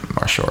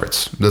martial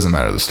arts. It doesn't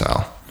matter the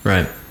style.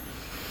 Right.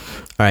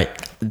 All right.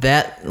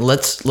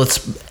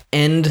 Let's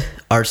end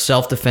our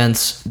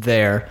self-defense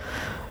there.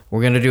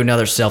 We're gonna do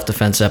another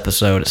self-defense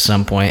episode at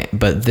some point,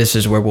 but this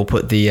is where we'll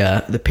put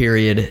the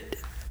period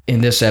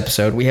in this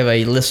episode. We have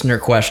a listener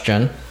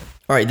question.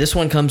 All right, this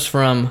one comes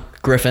from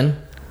Griffin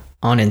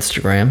on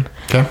Instagram.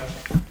 Okay.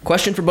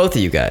 Question for both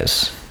of you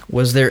guys.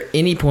 Was there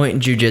any point in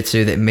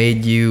jiu-jitsu that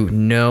made you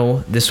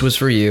know this was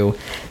for you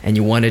and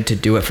you wanted to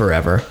do it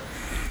forever?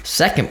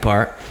 Second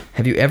part,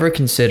 have you ever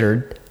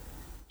considered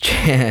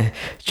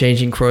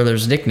changing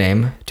Croyler's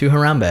nickname to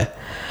Harambe.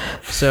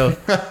 So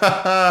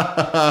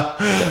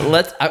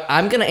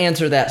I'm going to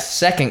answer that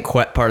second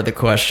part of the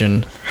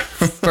question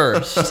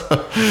first.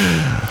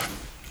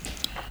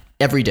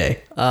 Every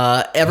day.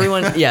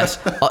 Everyone, yes.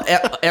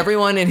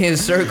 Everyone in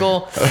his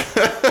circle,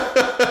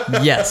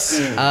 yes.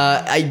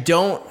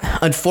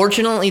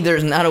 Unfortunately,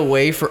 there's not a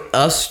way for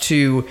us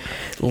to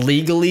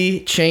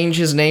legally change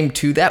his name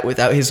to that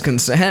without his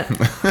consent,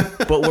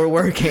 but we're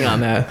working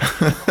on that.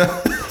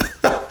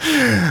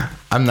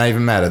 I'm not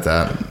even mad at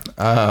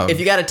that. If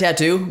you got a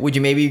tattoo, would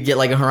you maybe get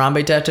like a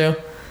Harambe tattoo?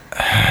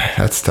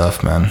 That's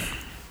tough, man.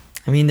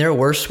 I mean, there are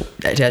worse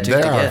tattoos to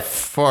get. There are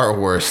far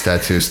worse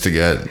tattoos to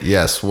get.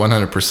 Yes,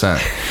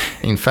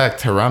 100%. In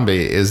fact, Harambe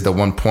is the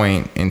one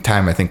point in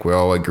time I think we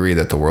all agree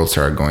that the world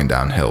started going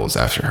downhill was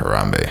after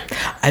Harambe.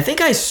 I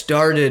think I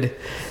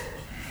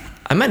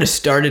might have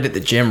started at the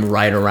gym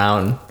right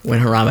around when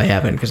Harambe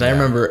happened, because I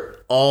remember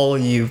all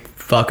you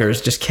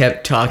fuckers just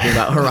kept talking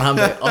about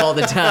Harambe all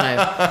the time.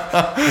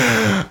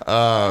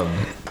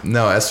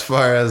 No, as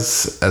far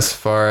as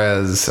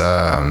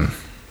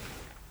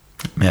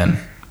man,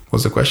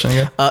 what's the question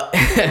again?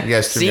 You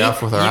guys threw me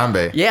off with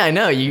Harambe. Yeah, I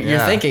know. You're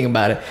thinking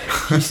about it.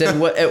 You said,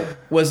 "What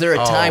was there a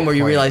time where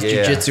you realized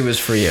jiu-jitsu was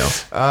for you?"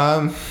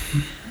 I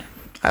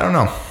don't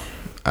know.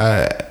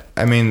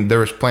 I mean, there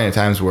was plenty of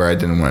times where I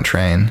didn't want to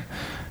train.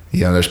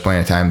 You know, there's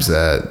plenty of times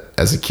that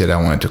as a kid I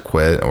wanted to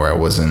quit, or I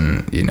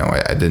wasn't, you know,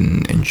 I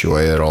didn't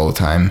enjoy it all the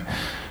time.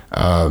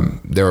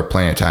 There were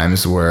plenty of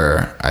times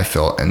where I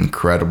felt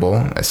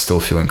incredible. I still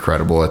feel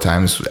incredible at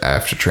times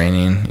after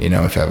training, you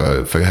know, if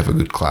I have a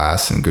good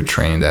class and good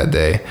training that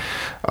day.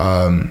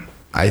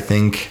 I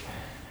think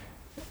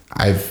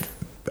I've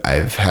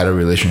had a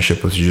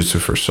relationship with jiu-jitsu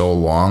for so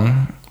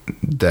long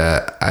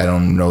that I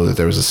don't know that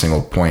there was a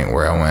single point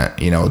where I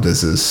went, you know,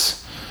 this is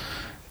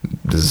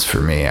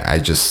for me. I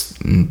just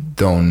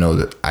don't know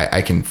that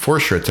I can for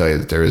sure tell you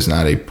that there is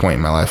not a point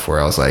in my life where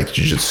I was like,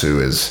 jiu-jitsu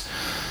is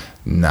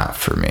not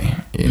for me.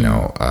 You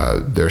know,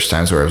 there's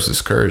times where I was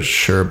discouraged,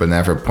 sure, but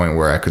never a point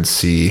where I could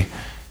see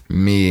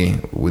me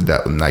with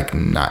that, like,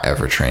 not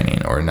ever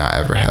training or not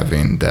ever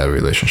having that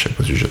relationship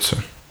with jiu-jitsu.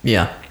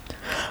 Yeah.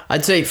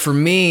 I'd say for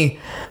me,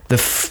 the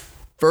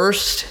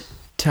first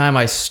time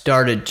I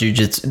started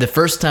jiu-jitsu, the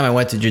first time I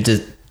went to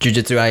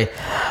jiu-jitsu,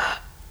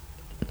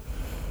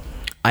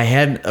 I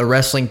had a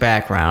wrestling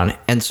background,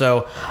 and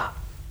so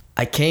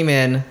I came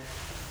in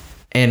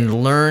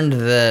and learned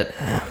that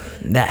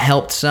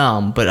helped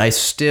some, but I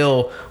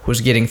still was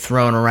getting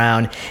thrown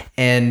around,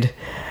 and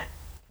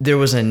there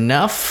was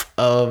enough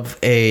of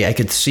I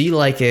could see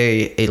like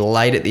a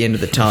light at the end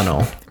of the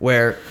tunnel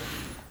where,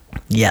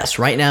 yes,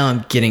 right now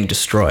I'm getting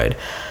destroyed,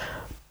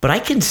 but I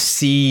can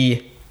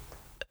see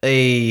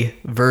a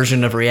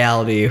version of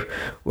reality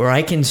where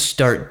I can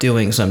start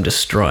doing some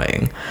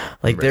destroying.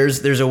 Like, right.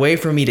 There's a way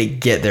for me to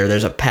get there.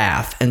 There's a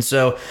path. And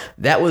so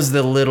that was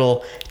the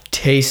little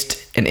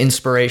taste and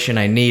inspiration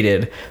I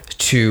needed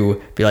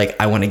to be like,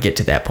 I want to get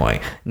to that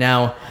point.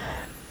 Now,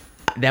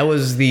 that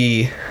was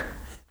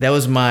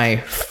my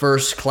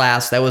first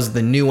class. That was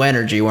the new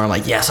energy where I'm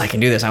like, yes, I can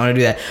do this. I want to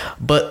do that.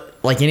 But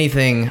like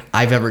anything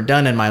I've ever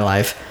done in my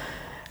life,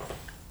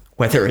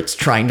 whether it's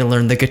trying to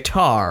learn the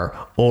guitar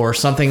or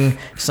some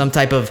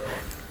type of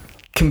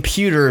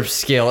computer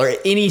skill or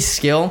any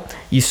skill,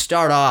 you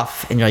start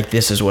off and you're like,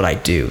 this is what I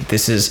do.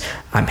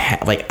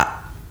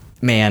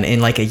 Man, in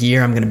like a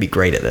year, I'm going to be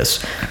great at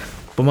this.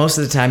 But most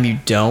of the time you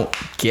don't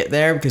get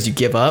there because you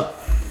give up.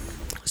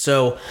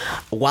 So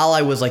while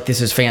I was like,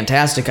 this is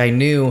fantastic, I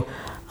knew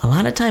a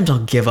lot of times I'll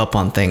give up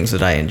on things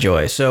that I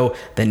enjoy. So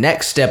the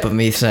next step of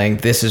me saying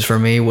this is for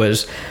me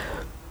was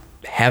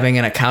having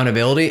an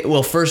accountability.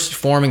 Well, first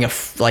forming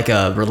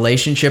a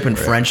relationship and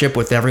friendship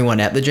with everyone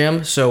at the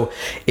gym. So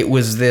it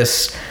was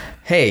this,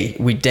 hey,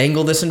 we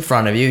dangle this in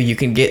front of you. You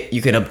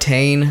can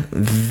obtain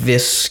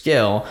this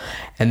skill,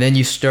 and then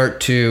you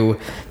start to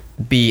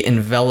be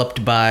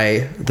enveloped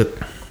by the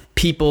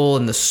people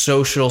in the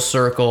social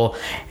circle,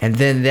 and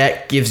then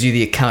that gives you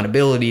the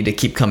accountability to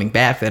keep coming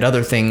back. That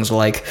other things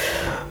like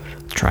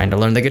trying to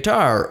learn the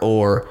guitar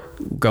or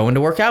going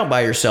to work out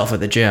by yourself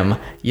at the gym,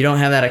 you don't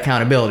have that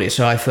accountability.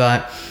 So I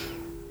thought,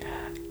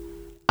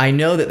 I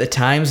know that the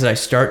times that I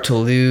start to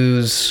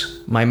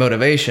lose my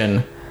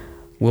motivation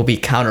will be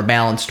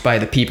counterbalanced by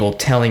the people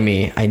telling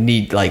me I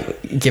need,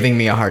 like, giving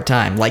me a hard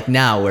time. Like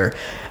now, where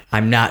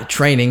I'm not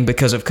training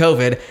because of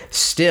COVID,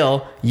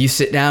 still you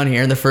sit down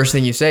here and the first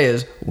thing you say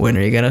is, when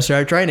are you going to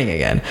start training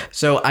again?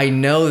 So I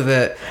know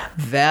that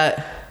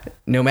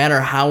no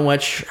matter how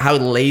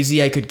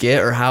lazy I could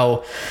get or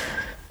how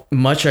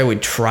much I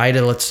would try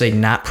to, let's say,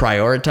 not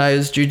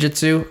prioritize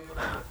jiu-jitsu,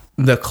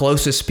 the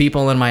closest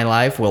people in my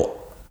life will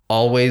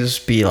always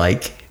be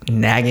like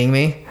nagging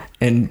me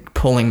and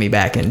pulling me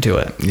back into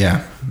it.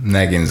 Yeah,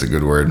 nagging is a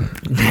good word.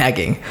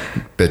 Nagging.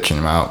 Bitching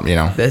them out, you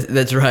know.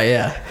 That's right,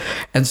 yeah.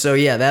 And so,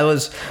 yeah, that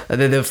was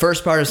the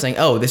first part of saying,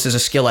 oh, this is a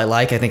skill I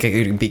like, I think I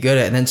could be good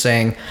at, and then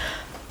saying,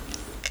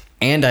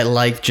 and I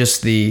like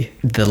just the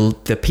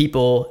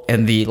people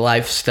and the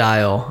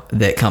lifestyle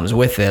that comes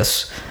with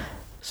this.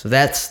 So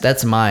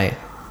that's my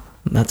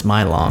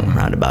long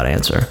roundabout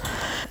answer.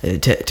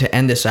 To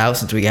end this out,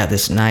 since we got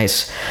this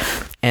nice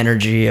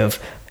energy of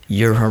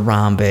you're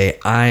Harambe,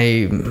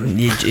 I'm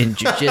in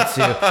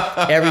jiu-jitsu,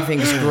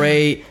 everything's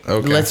great,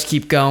 Okay. Let's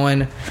keep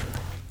going.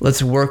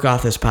 Let's work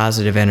off this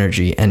positive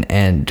energy and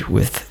end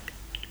with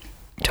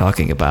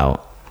talking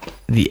about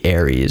the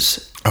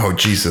Aries Oh,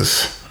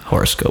 Jesus.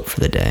 horoscope for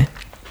the day.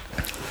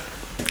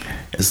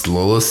 Is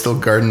Lola still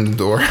guarding the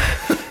door?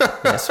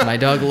 Yes, my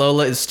dog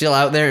Lola is still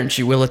out there, and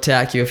she will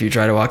attack you if you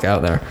try to walk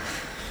out there.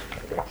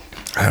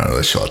 I don't know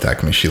that she'll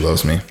attack me. She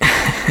loves me.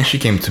 She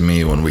came to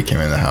me when we came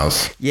in the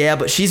house. Yeah,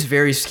 but she's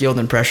very skilled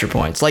in pressure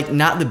points. Like,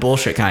 not the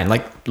bullshit kind,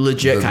 like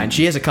legit kind.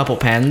 She has a couple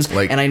pens,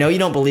 like- and I know you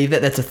don't believe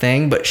that that's a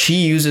thing, but she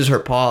uses her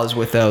paws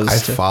with those. I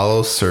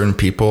follow certain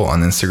people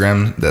on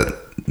Instagram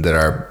that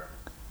are,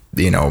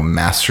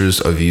 masters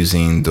of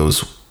using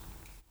those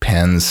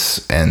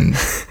pens and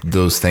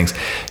those things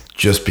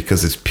just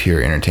because it's pure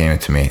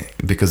entertainment to me,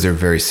 because they're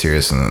very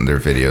serious in their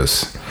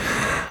videos.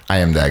 I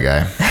am that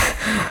guy.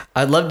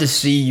 I'd love to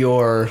see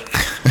your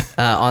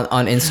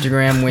on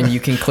Instagram when you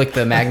can click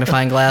the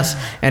magnifying glass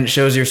and it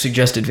shows your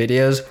suggested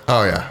videos.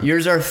 Oh, yeah.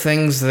 Yours are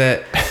things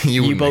that You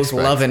you wouldn't both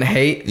expect. love and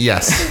hate.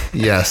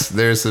 Yes.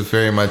 There's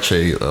very much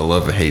a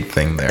love-hate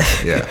thing there.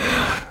 Yeah.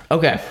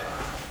 Okay.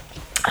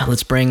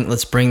 Let's bring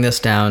this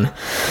down.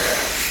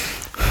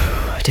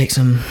 Take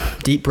some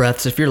deep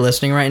breaths. If you're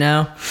listening right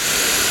now,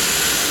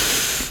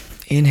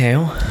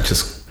 inhale.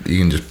 You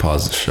can just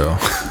pause the show.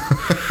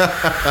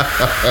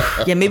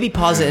 Yeah, maybe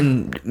pause it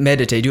and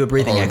meditate. Do a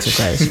breathing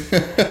exercise.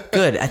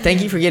 Good. I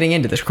thank you for getting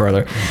into this,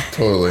 Corler.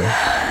 Totally.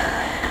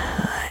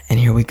 And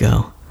here we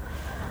go.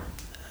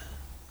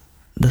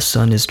 The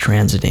sun is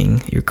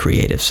transiting your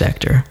creative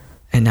sector,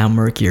 and now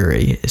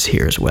Mercury is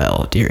here as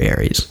well, dear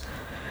Aries.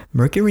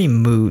 Mercury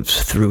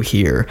moves through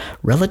here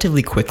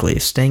relatively quickly,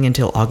 staying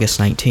until August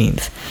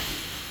 19th.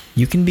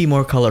 You can be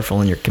more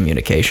colorful in your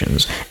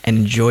communications and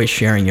enjoy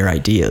sharing your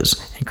ideas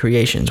and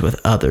creations with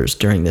others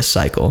during this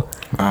cycle.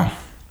 Wow.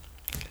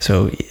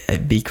 So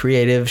be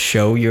creative,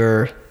 show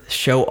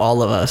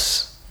all of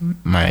us.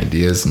 My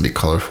ideas and be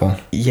colorful.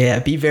 Yeah,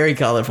 be very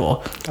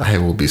colorful. I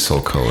will be so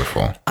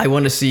colorful. I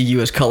want to see you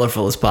as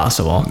colorful as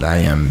possible. I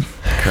am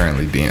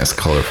currently being as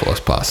colorful as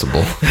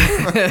possible.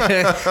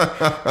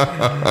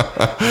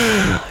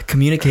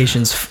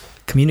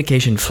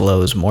 Communication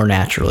flows more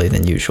naturally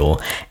than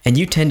usual, and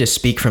you tend to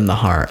speak from the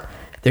heart.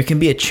 There can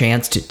be a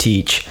chance to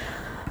teach,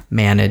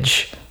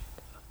 manage.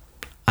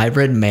 I've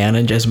read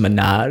manage as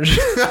menage.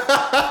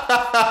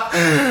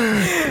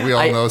 We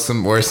all know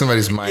where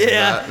somebody's mind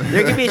Yeah, is at.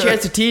 there can be a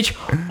chance to teach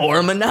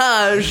or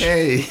menage.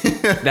 Hey.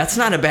 That's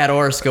not a bad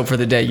horoscope for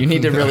the day. You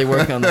need to really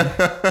work on that.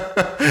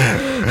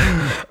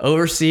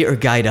 Oversee or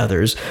guide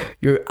others.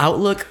 Your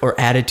outlook or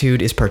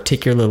attitude is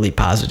particularly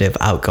positive,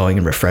 outgoing,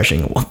 and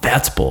refreshing. Well,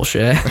 that's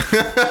bullshit.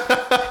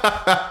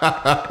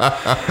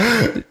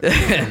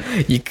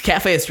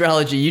 Cafe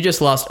Astrology, you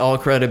just lost all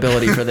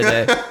credibility for the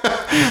day.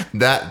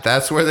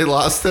 That's where they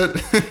lost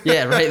it.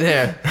 Yeah, right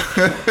there.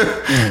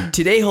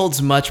 Today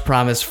holds much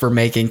promise for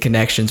making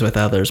connections with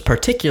others,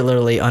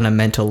 particularly on a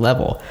mental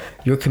level.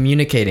 You're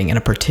communicating in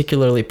a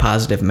particularly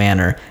positive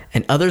manner,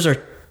 and others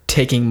are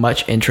taking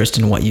much interest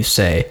in what you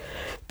say.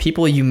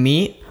 People you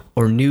meet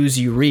or news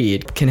you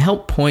read can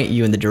help point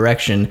you in the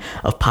direction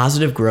of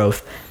positive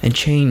growth and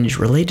change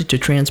related to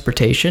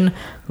transportation,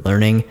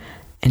 learning,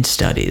 and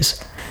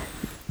studies.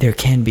 There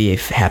can be a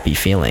happy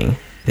feeling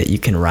that you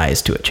can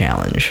rise to a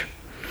challenge.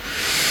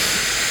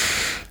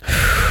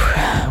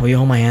 Will you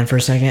hold my hand for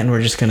a second, and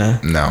we're just gonna...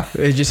 No.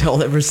 Just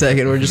hold it for a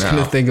second. We're just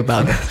gonna think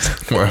about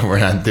it. We're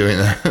not doing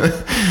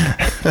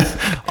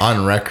that.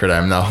 On record,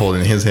 I'm not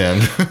holding his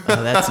hand.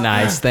 Oh, that's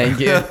nice. Thank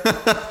you.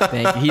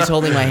 Thank you. He's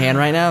holding my hand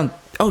right now.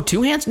 Oh,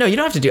 two hands? No, you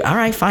don't have to do. All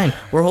right, fine.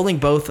 We're holding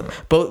both.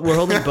 We're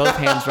holding both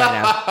hands right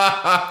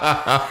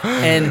now.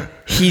 And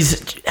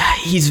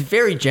he's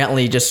very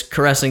gently just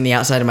caressing the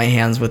outside of my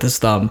hands with his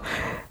thumb.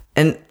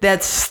 And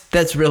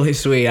that's really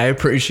sweet. I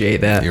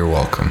appreciate that. You're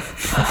welcome.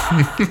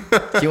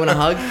 Do you want a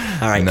hug?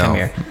 All right, No. come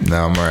here.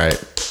 No, I'm all right.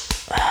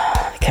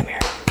 Come here.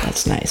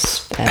 That's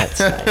nice. That's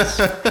nice.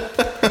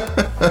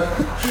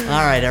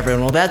 All right,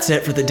 everyone. Well, that's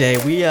it for the day.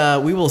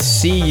 We will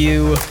see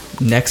you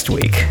next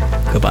week.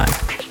 Goodbye.